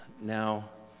Now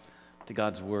to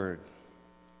God's Word.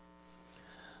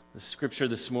 The scripture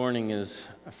this morning is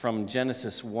from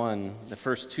Genesis 1, the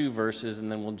first two verses,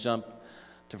 and then we'll jump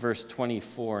to verse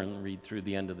 24 and read through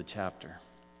the end of the chapter.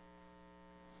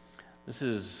 This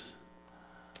is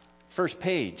first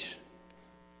page.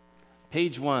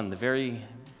 Page 1, the very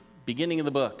beginning of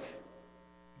the book,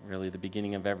 really the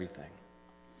beginning of everything.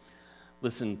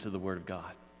 Listen to the Word of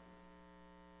God.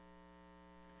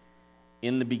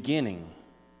 In the beginning,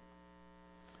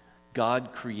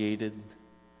 God created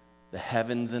the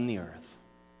heavens and the earth.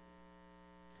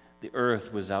 The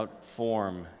earth was without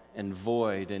form and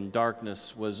void, and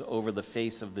darkness was over the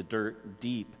face of the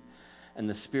deep, and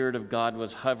the Spirit of God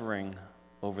was hovering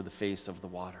over the face of the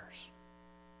waters.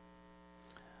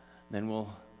 Then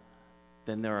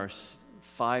there are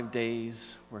 5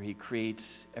 days where He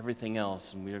creates everything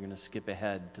else, and we are going to skip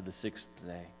ahead to the sixth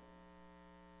day.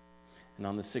 And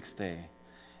on the sixth day,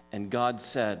 and God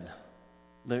said,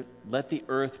 Let the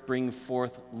earth bring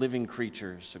forth living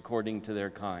creatures according to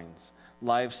their kinds,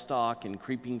 livestock and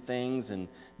creeping things, and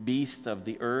beasts of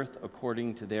the earth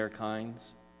according to their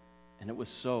kinds. And it was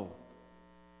so.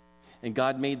 And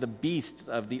God made the beasts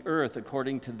of the earth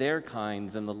according to their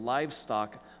kinds, and the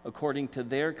livestock according to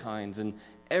their kinds, and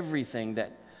everything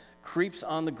that creeps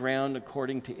on the ground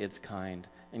according to its kind.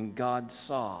 And God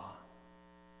saw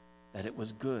that it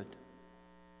was good.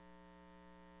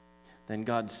 Then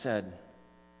God said,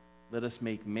 Let us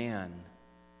make man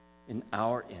in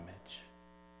our image,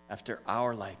 after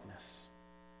our likeness.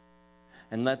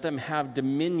 And let them have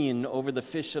dominion over the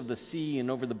fish of the sea,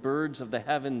 and over the birds of the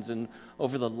heavens, and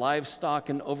over the livestock,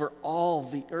 and over all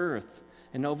the earth,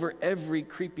 and over every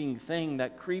creeping thing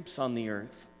that creeps on the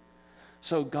earth.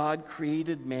 So God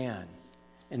created man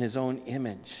in His own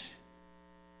image.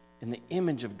 In the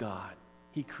image of God,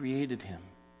 He created him.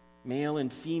 Male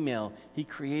and female, He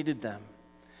created them.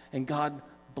 And God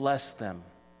blessed them.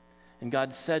 And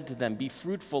God said to them, Be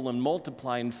fruitful and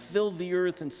multiply, and fill the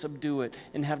earth and subdue it,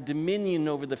 and have dominion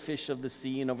over the fish of the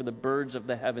sea, and over the birds of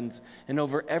the heavens, and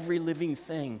over every living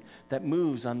thing that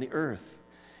moves on the earth.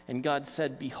 And God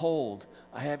said, Behold,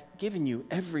 I have given you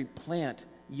every plant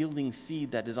yielding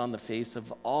seed that is on the face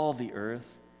of all the earth,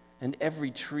 and every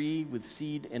tree with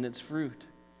seed in its fruit.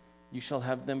 You shall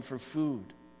have them for food.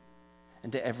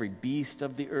 And to every beast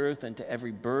of the earth, and to every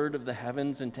bird of the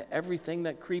heavens, and to everything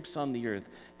that creeps on the earth,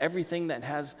 everything that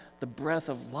has the breath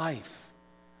of life,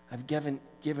 I've given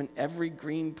every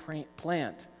green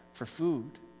plant for food.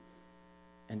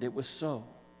 And it was so.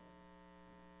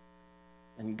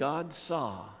 And God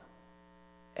saw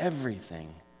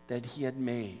everything that He had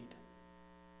made,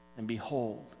 and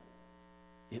behold,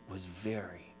 it was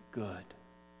very good.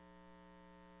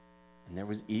 And there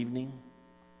was evening,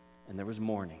 and there was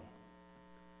morning,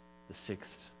 the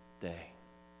sixth day.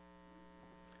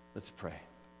 Let's pray.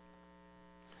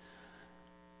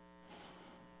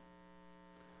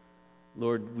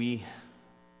 Lord, we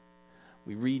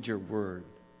read your word,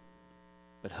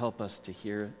 but help us to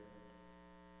hear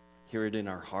it in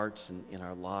our hearts and in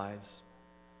our lives.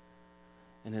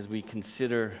 And as we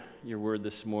consider your word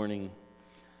this morning,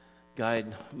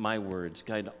 guide my words,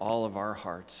 guide all of our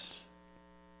hearts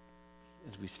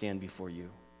as we stand before you.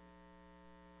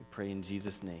 We pray in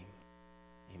Jesus' name.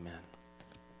 Amen.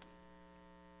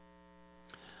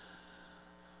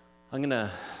 I'm going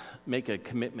to make a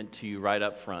commitment to you right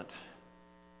up front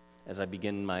as I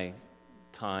begin my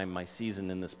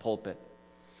season in this pulpit,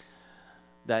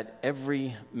 that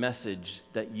every message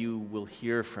that you will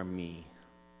hear from me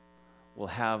will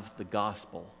have the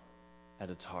gospel at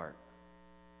its heart.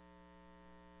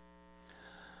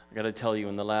 I got to tell you,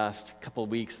 in the last couple of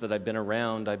weeks that I've been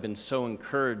around, I've been so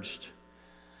encouraged,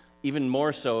 even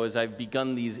more so as I've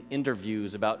begun these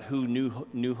interviews about who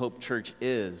New Hope Church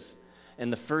is.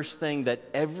 And the first thing that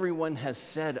everyone has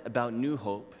said about New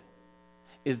Hope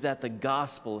is that the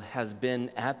gospel has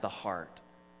been at the heart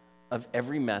of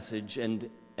every message and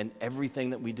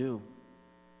everything that we do.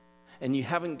 And you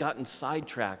haven't gotten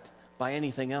sidetracked by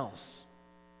anything else.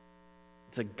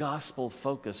 It's a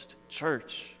gospel-focused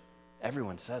church.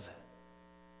 Everyone says it.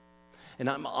 And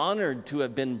I'm honored to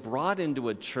have been brought into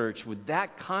a church with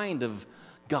that kind of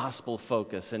gospel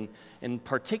focus, and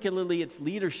particularly its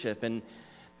leadership. And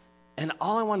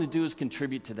all I want to do is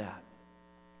contribute to that.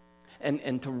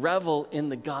 And to revel in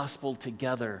the gospel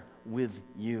together with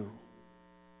you.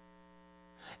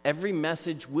 Every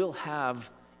message will have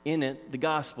in it the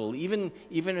gospel, even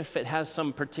if it has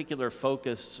some particular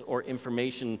focus or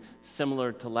information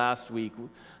similar to last week,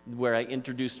 where I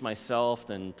introduced myself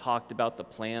and talked about the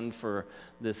plan for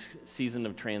this season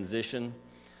of transition.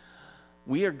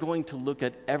 We are going to look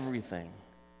at everything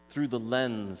through the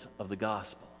lens of the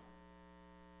gospel.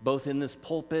 both in this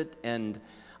pulpit and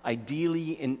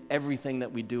ideally in everything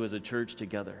that we do as a church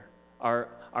together. Our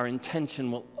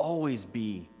intention will always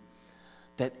be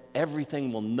that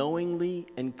everything will knowingly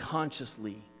and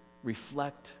consciously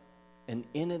reflect and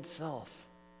in itself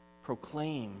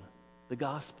proclaim the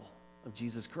gospel of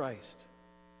Jesus Christ.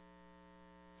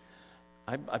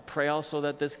 I pray also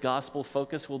that this gospel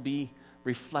focus will be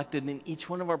reflected in each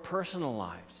one of our personal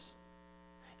lives,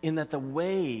 in that the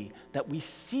way that we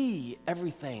see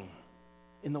everything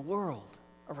in the world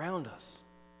around us,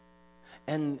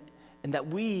 and that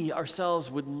we ourselves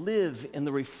would live in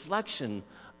the reflection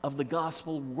of the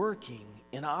gospel working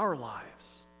in our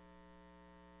lives.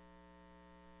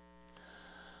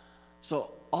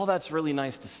 So all that's really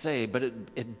nice to say, but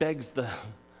it begs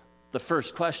the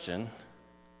first question.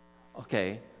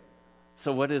 Okay,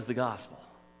 so what is the gospel?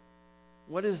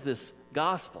 What is this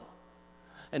gospel?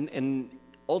 And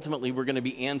ultimately, we're going to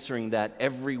be answering that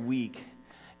every week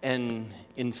and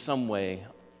in some way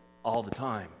all the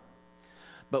time.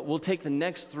 But we'll take the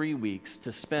next 3 weeks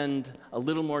to spend a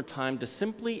little more time to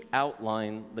simply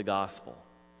outline the gospel.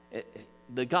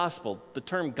 The gospel, the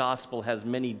term gospel has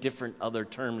many different other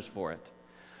terms for it.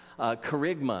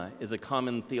 Kerygma is a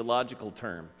common theological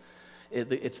term.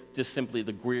 It's just simply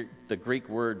the Greek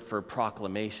word for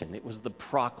proclamation. It was the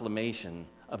proclamation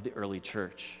of the early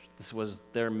church. This was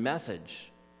their message.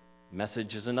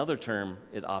 Message is another term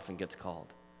it often gets called.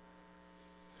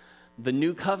 The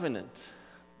New Covenant,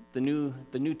 the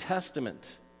New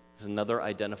Testament is another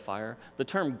identifier. The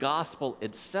term gospel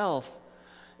itself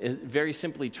is very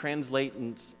simply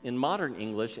translates in modern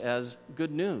English as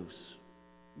good news.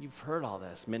 You've heard all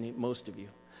this, most of you.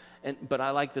 But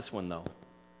I like this one though.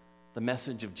 The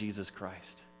message of Jesus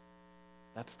Christ.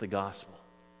 That's the gospel.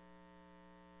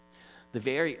 The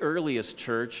very earliest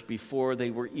church, before they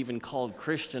were even called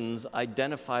Christians,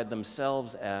 identified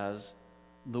themselves as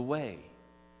the way.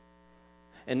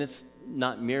 And it's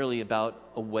not merely about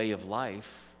a way of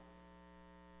life.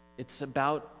 It's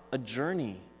about a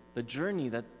journey, the journey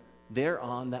that they're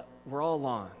on, that we're all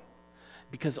on.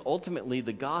 Because ultimately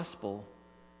the gospel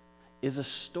is a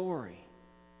story.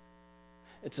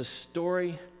 It's a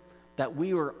story that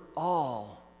we were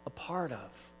all a part of.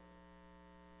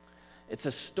 It's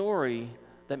a story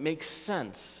that makes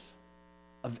sense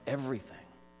of everything.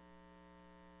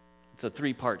 It's a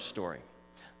 3-part story.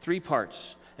 3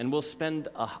 parts. And we'll spend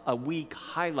a week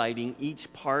highlighting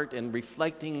each part and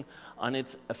reflecting on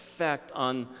its effect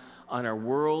on our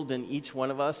world and each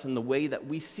one of us and the way that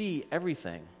we see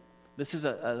everything. This is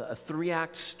a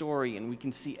 3-act story, and we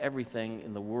can see everything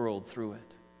in the world through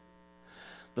it.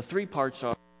 The 3 parts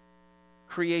are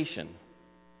creation,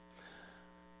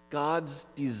 God's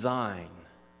design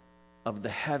of the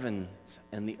heavens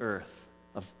and the earth,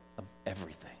 of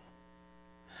everything.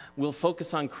 We'll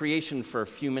focus on creation for a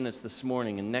few minutes this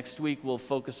morning, and next week we'll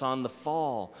focus on the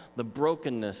fall, the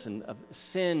brokenness and of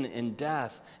sin and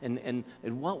death, and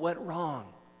what went wrong.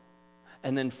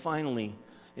 And then finally,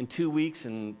 in 2 weeks,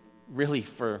 and really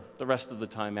for the rest of the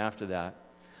time after that,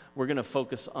 we're going to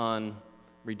focus on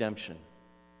redemption,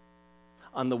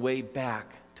 on the way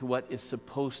back to what is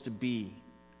supposed to be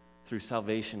through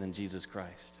salvation in Jesus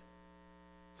Christ.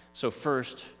 So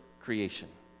first, creation.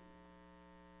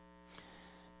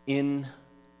 In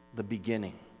the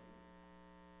beginning.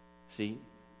 See,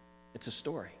 it's a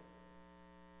story.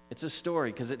 It's a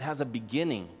story because it has a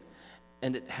beginning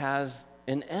and it has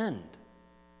an end.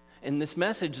 And this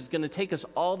message is going to take us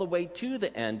all the way to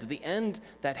the end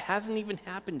that hasn't even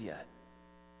happened yet.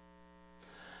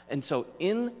 And so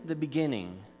in the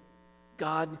beginning,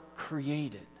 God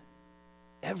created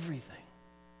everything.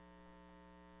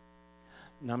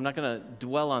 Now, I'm not going to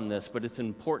dwell on this, but it's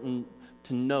important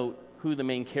to note who the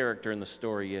main character in the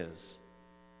story is.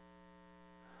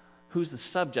 Who's the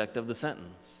subject of the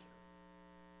sentence?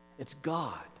 It's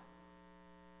God.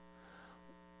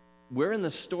 We're in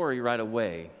the story right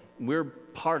away. We're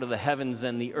part of the heavens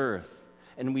and the earth.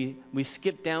 And we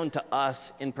skip down to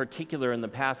us in particular in the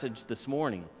passage this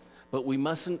morning. But we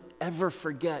mustn't ever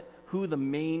forget who the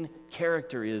main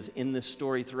character is in this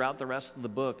story throughout the rest of the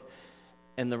book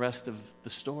and the rest of the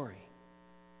story.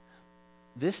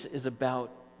 This is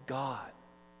about God.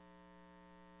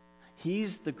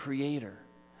 He's the creator,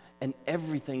 and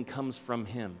everything comes from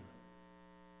him.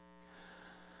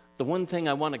 The one thing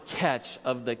I want to catch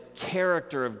of the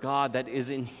character of God that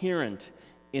is inherent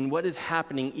in what is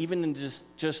happening, even in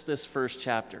just this first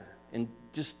chapter, in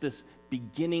just this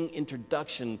beginning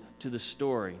introduction to the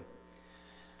story,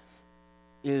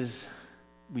 is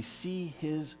we see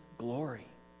his glory.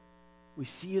 We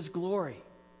see his glory.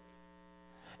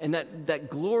 And that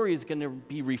glory is going to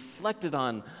be reflected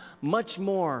on much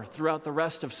more throughout the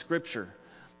rest of Scripture.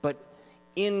 But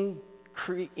in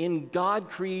God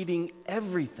creating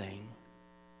everything,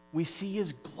 we see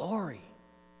His glory.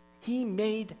 He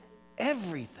made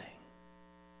everything.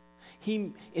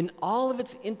 He, in all of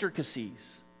its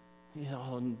intricacies,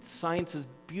 and science is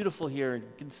beautiful here. You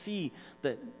can see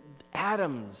the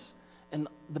atoms and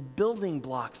the building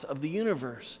blocks of the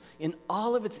universe in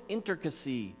all of its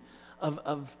intricacy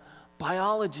of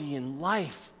biology and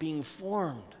life being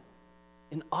formed,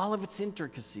 in all of its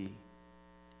intricacy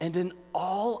and in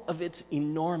all of its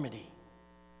enormity.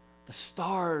 The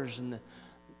stars and the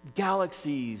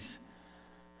galaxies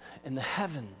and the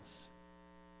heavens.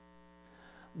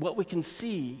 What we can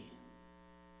see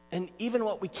and even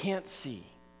what we can't see.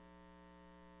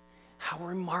 How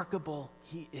remarkable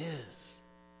He is.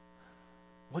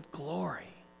 What glory.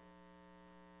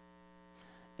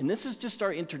 And this is just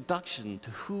our introduction to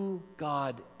who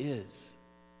God is.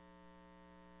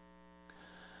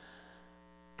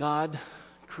 God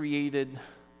created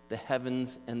the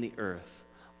heavens and the earth.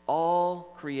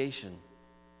 All creation.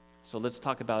 So let's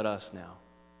talk about us now.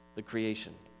 The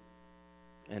creation.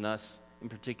 And us in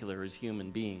particular as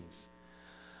human beings.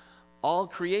 All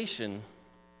creation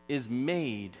is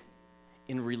made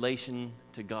in relation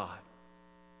to God.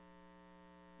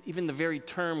 Even the very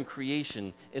term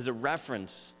creation is a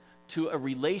reference to a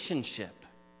relationship.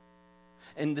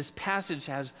 And this passage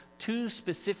has two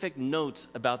specific notes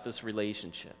about this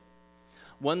relationship.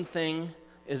 One thing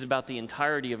is about the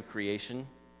entirety of creation,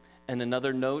 and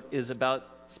another note is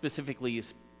specifically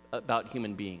about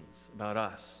human beings, about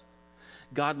us.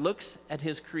 God looks at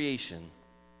His creation,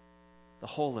 the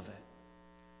whole of it,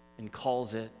 and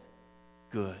calls it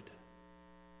good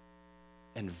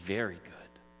and very good.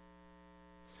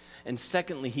 And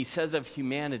secondly, He says of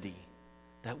humanity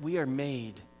that we are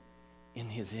made in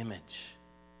His image.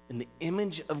 In the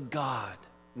image of God,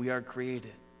 we are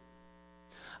created.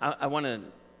 I want to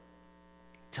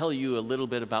tell you a little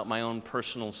bit about my own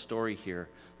personal story here,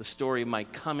 the story of my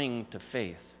coming to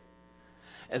faith.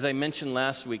 As I mentioned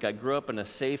last week, I grew up in a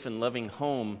safe and loving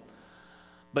home,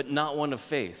 but not one of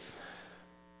faith.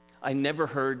 I never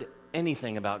heard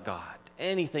anything about God,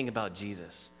 anything about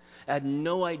Jesus. I had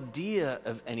no idea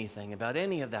of anything about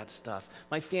any of that stuff.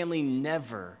 My family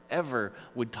never, ever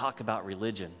would talk about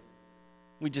religion.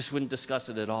 We just wouldn't discuss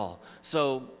it at all.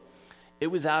 So it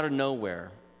was out of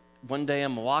nowhere. One day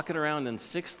I'm walking around in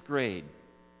 6th grade,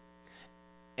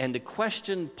 and a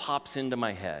question pops into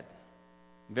my head.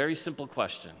 Very simple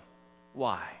question.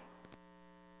 Why?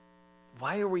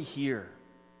 Why are we here?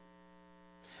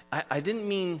 I didn't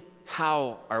mean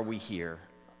how are we here,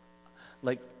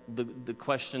 like the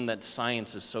question that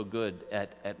science is so good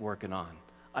at working on.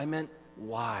 I meant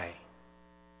why?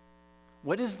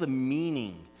 What is the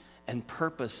meaning and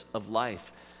purpose of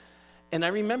life? And I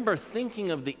remember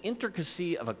thinking of the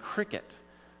intricacy of a cricket,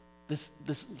 this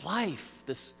life,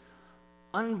 this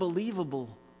unbelievable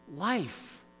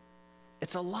life.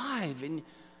 It's alive, and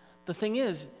the thing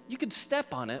is, you could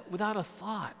step on it without a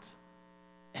thought,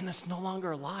 and it's no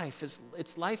longer alive.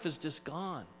 Its life is just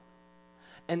gone.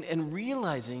 And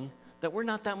realizing that we're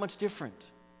not that much different.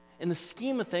 In the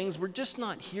scheme of things, we're just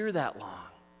not here that long.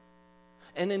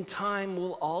 And in time,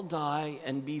 we'll all die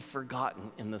and be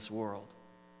forgotten in this world.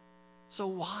 So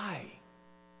why?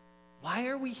 Why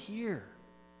are we here?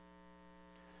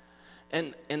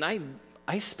 And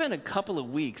I spent a couple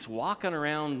of weeks walking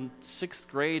around 6th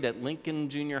grade at Lincoln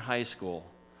Junior High School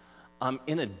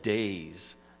in a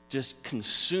daze, just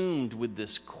consumed with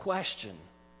this question.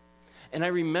 And I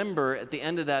remember at the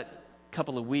end of that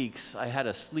couple of weeks, I had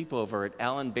a sleepover at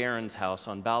Alan Barron's house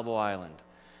on Balboa Island.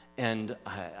 And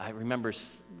I remember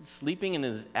sleeping in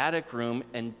his attic room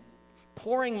and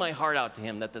pouring my heart out to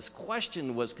him that this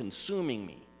question was consuming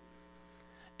me.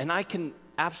 And I can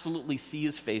absolutely see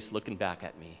his face looking back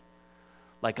at me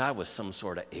like I was some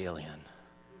sort of alien.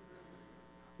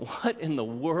 What in the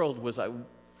world was I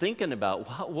thinking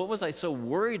about? What was I so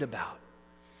worried about?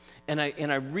 And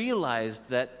I realized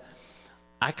that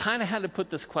I kind of had to put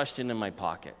this question in my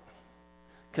pocket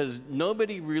because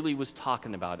nobody really was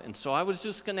talking about it. And so I was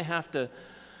just going to have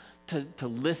to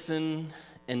listen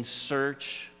and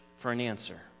search for an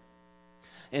answer.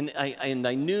 And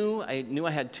I knew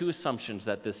I had two assumptions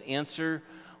that this answer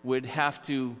would have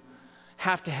to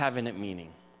have in it meaning,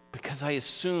 because I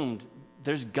assumed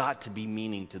there's got to be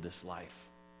meaning to this life.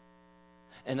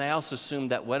 And I also assumed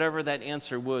that whatever that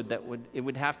answer it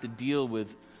would have to deal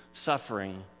with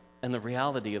suffering and the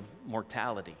reality of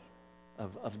mortality,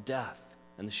 of death,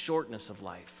 and the shortness of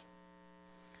life.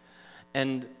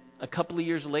 And a couple of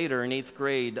years later in 8th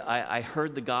grade, I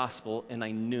heard the gospel and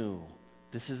I knew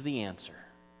this is the answer.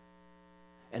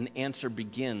 And the answer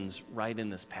begins right in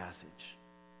this passage.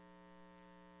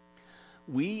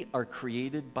 We are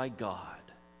created by God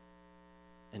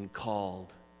and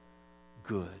called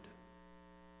good.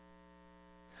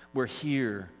 We're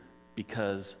here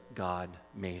because God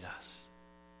made us.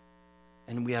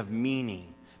 And we have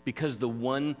meaning because the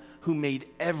one who made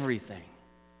everything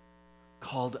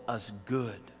called us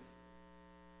good.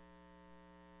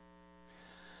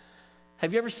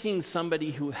 Have you ever seen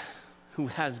somebody who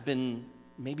has been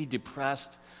maybe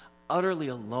depressed, utterly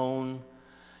alone,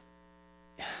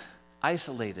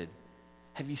 isolated?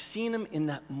 Have you seen them in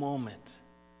that moment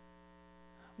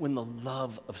when the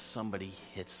love of somebody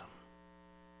hits them?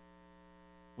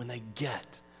 When they get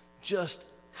just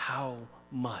how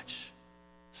much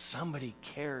somebody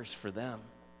cares for them.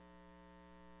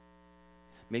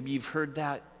 Maybe you've heard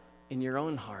that in your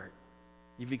own heart.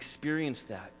 You've experienced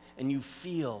that, and you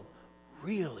feel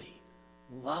really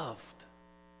loved.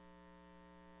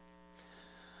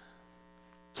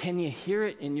 Can you hear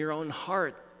it in your own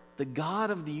heart? The God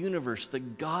of the universe, the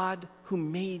God who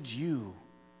made you,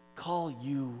 call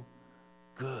you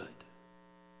good.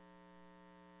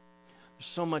 There's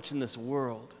so much in this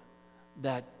world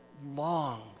that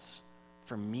longs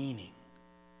for meaning,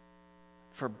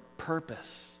 for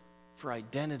purpose, for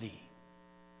identity.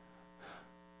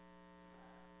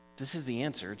 This is the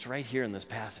answer. It's right here in this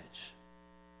passage.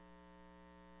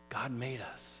 God made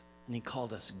us, and He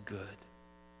called us good.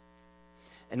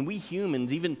 And we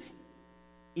humans,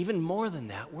 even more than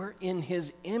that, we're in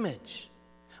His image.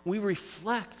 We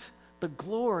reflect the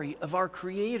glory of our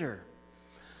Creator.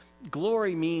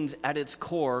 Glory means at its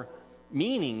core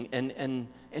meaning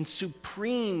and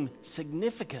supreme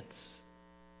significance.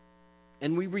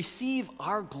 And we receive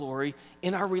our glory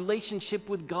in our relationship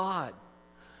with God.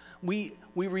 We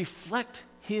reflect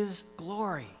His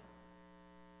glory.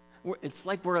 It's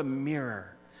like we're a mirror,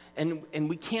 and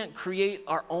we can't create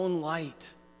our own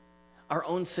light, our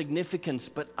own significance,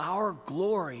 but our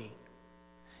glory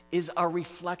is our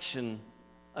reflection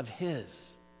of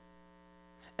His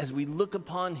as we look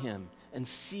upon Him and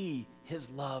see His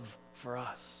love for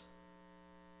us.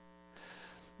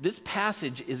 This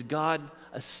passage is God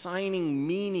assigning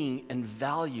meaning and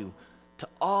value to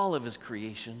all of His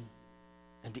creation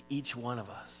and to each one of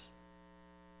us.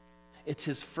 It's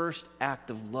His first act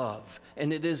of love,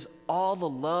 and it is all the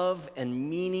love and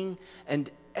meaning and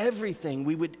everything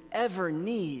we would ever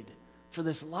need for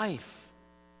this life.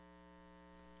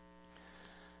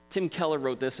 Tim Keller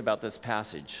wrote this about this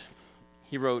passage.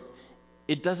 He wrote,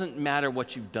 "It doesn't matter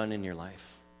what you've done in your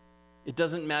life. It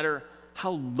doesn't matter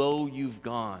how low you've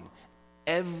gone.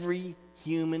 Every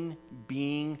human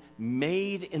being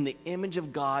made in the image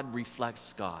of God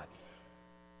reflects God.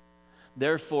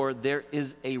 Therefore, there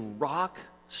is a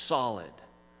rock-solid,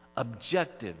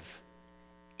 objective,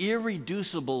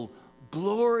 irreducible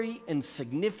glory and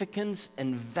significance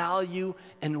and value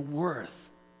and worth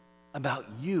about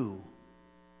you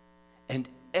and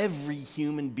every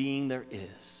human being there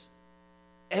is.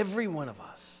 Every one of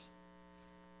us."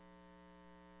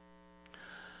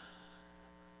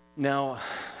 Now, I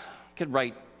could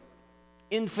write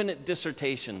infinite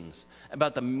dissertations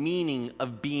about the meaning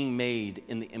of being made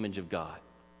in the image of God.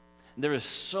 There is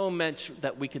so much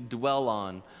that we could dwell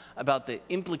on about the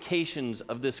implications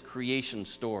of this creation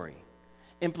story.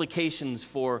 Implications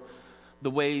for the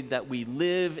way that we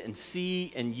live and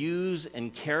see and use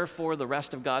and care for the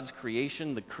rest of God's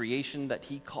creation, the creation that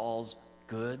He calls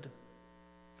good.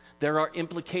 There are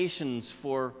implications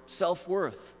for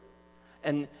self-worth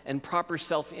and proper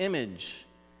self-image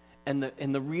and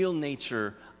the real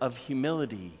nature of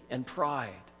humility and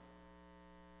pride.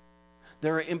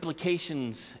 There are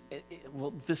implications.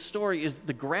 Well, this story is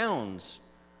the grounds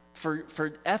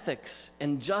for ethics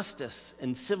and justice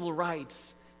and civil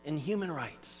rights and human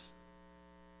rights.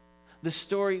 This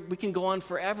story, we can go on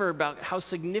forever about how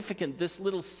significant this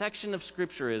little section of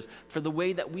Scripture is for the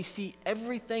way that we see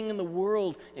everything in the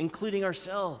world, including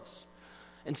ourselves.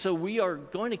 And so we are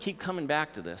going to keep coming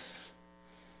back to this.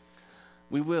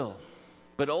 We will.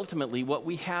 But ultimately, what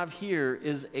we have here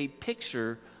is a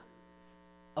picture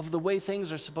of the way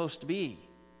things are supposed to be.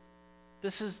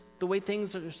 This is the way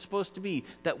things are supposed to be,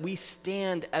 that we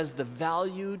stand as the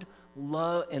valued,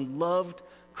 and loved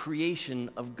creation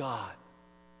of God,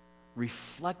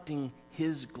 reflecting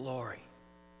His glory.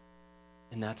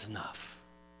 And that's enough.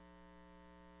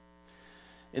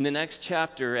 In the next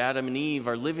chapter, Adam and Eve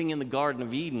are living in the Garden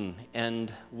of Eden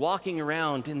and walking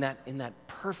around in that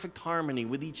perfect harmony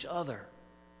with each other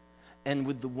and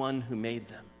with the one who made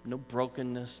them. No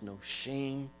brokenness, no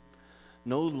shame,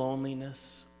 no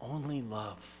loneliness, only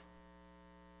love.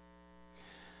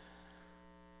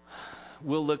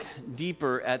 We'll look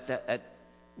deeper at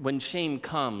when shame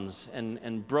comes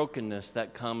and brokenness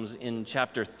that comes in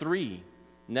chapter 3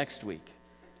 next week.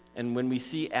 And when we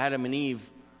see Adam and Eve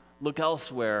look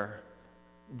elsewhere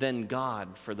than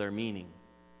God for their meaning,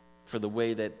 for the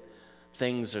way that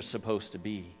things are supposed to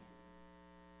be.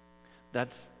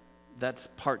 That's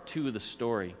part 2 of the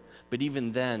story. But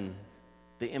even then,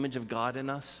 the image of God in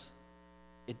us,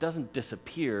 it doesn't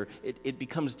disappear. It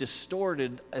becomes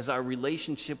distorted as our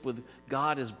relationship with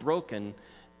God is broken.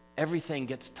 Everything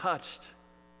gets touched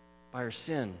by our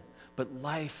sin. But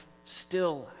life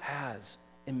still has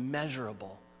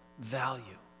immeasurable value.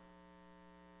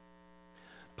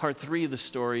 Part 3 of the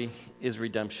story is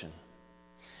redemption.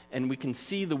 And we can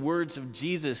see the words of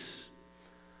Jesus.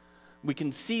 We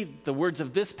can see the words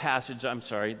of this passage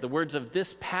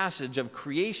of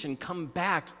creation come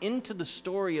back into the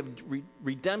story of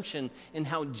redemption and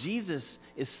how Jesus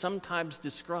is sometimes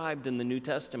described in the New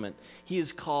Testament. He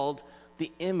is called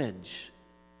the image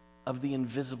of the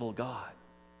invisible God.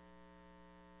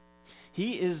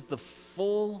 He is the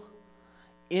full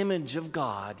image of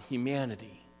God,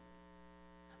 humanity,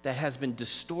 that has been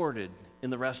distorted in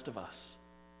the rest of us.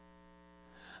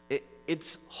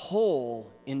 It's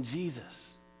whole in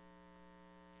Jesus.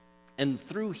 And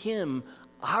through him,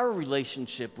 our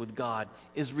relationship with God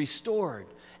is restored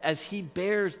as he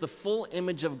bears the full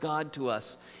image of God to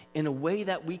us in a way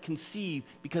that we can see,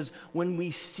 because when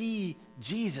we see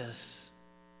Jesus,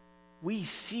 we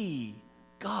see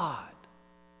God.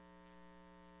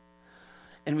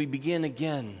 And we begin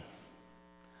again,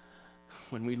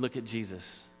 when we look at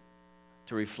Jesus,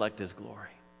 to reflect his glory.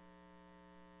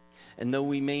 And though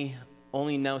we may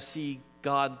only now see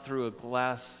God through a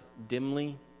glass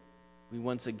dimly, we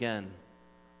once again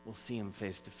will see him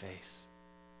face to face.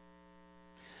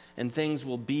 And things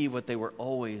will be what they were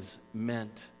always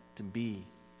meant to be.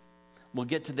 We'll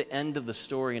get to the end of the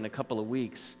story in a couple of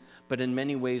weeks, but in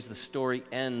many ways the story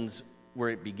ends where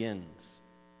it begins.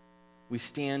 We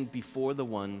stand before the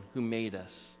one who made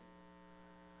us,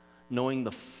 knowing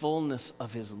the fullness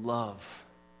of his love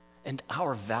and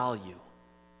our value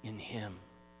in him,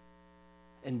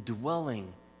 and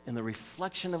dwelling in the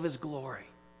reflection of his glory.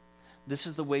 This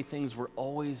is the way things were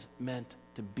always meant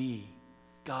to be,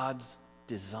 God's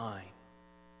design.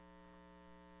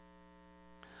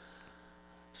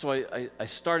 So I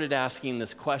started asking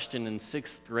this question in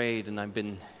 6th grade, and I've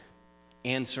been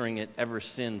answering it ever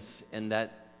since, and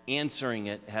that answering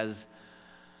it has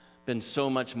been so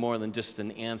much more than just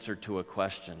an answer to a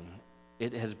question.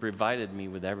 It has provided me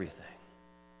with everything.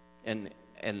 And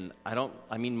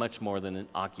I mean much more than an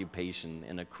occupation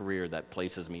and a career that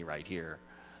places me right here.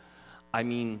 I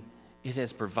mean, it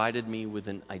has provided me with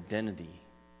an identity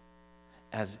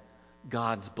as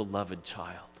God's beloved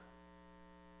child,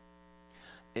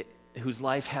 whose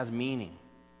life has meaning,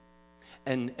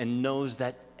 and knows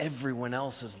that everyone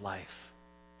else's life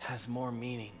has more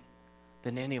meaning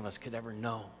than any of us could ever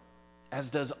know,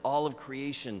 as does all of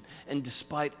creation. And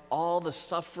despite all the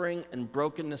suffering and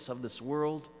brokenness of this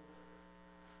world,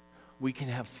 we can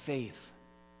have faith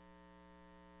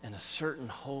and a certain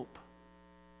hope.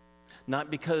 Not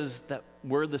because that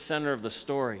we're the center of the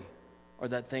story or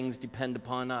that things depend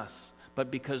upon us,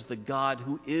 but because the God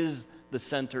who is the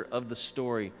center of the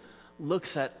story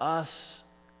looks at us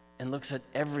and looks at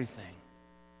everything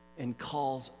and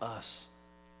calls us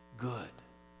good.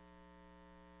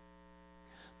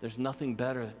 There's nothing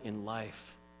better in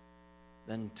life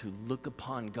than to look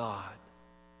upon God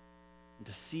and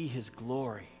to see his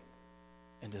glory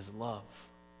and his love.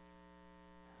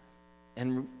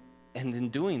 And in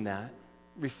doing that,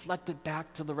 reflect it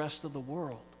back to the rest of the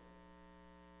world.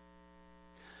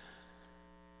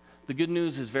 The good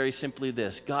news is very simply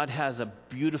this: God has a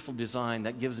beautiful design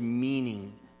that gives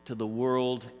meaning to the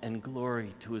world and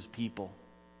glory to his people.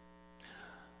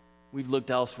 We've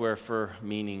looked elsewhere for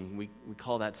meaning. We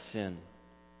call that sin.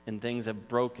 And things have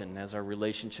broken as our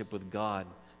relationship with God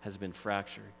has been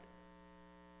fractured.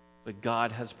 But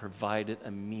God has provided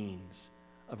a means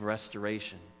of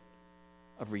restoration,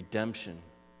 of redemption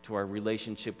to our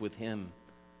relationship with him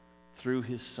through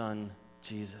his Son,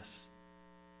 Jesus.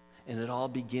 And it all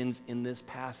begins in this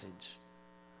passage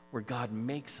where God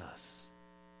makes us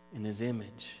in his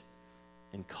image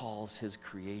and calls his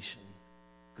creation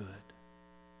good.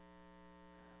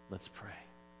 Let's pray.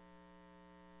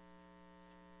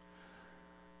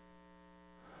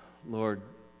 Lord,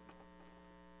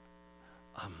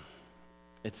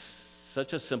 it's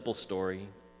such a simple story,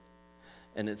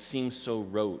 and it seems so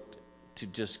rote to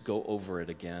just go over it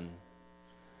again.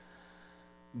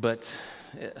 But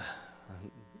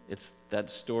It's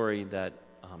that story that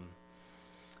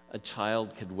a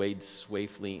child could wade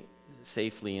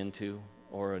safely into,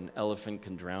 or an elephant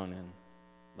can drown in,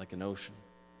 like an ocean.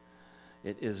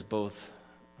 It is both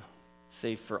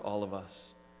safe for all of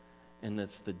us, and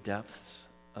it's the depths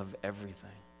of everything.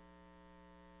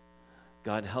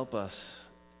 God, help us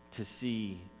to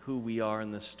see who we are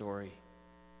in this story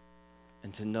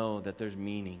and to know that there's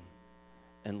meaning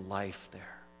and life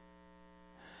there,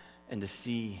 and to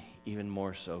see even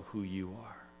more so who you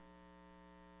are.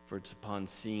 For it's upon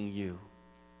seeing you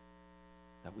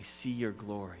that we see your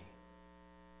glory,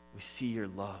 we see your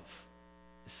love,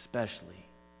 especially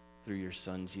through your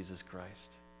Son, Jesus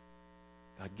Christ.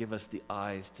 God, give us the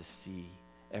eyes to see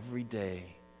every day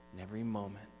and every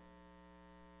moment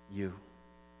you.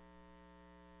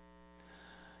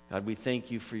 God, we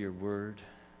thank you for your word.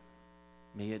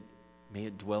 May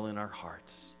it dwell in our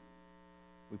hearts.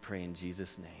 We pray in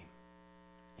Jesus' name.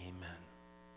 Amen.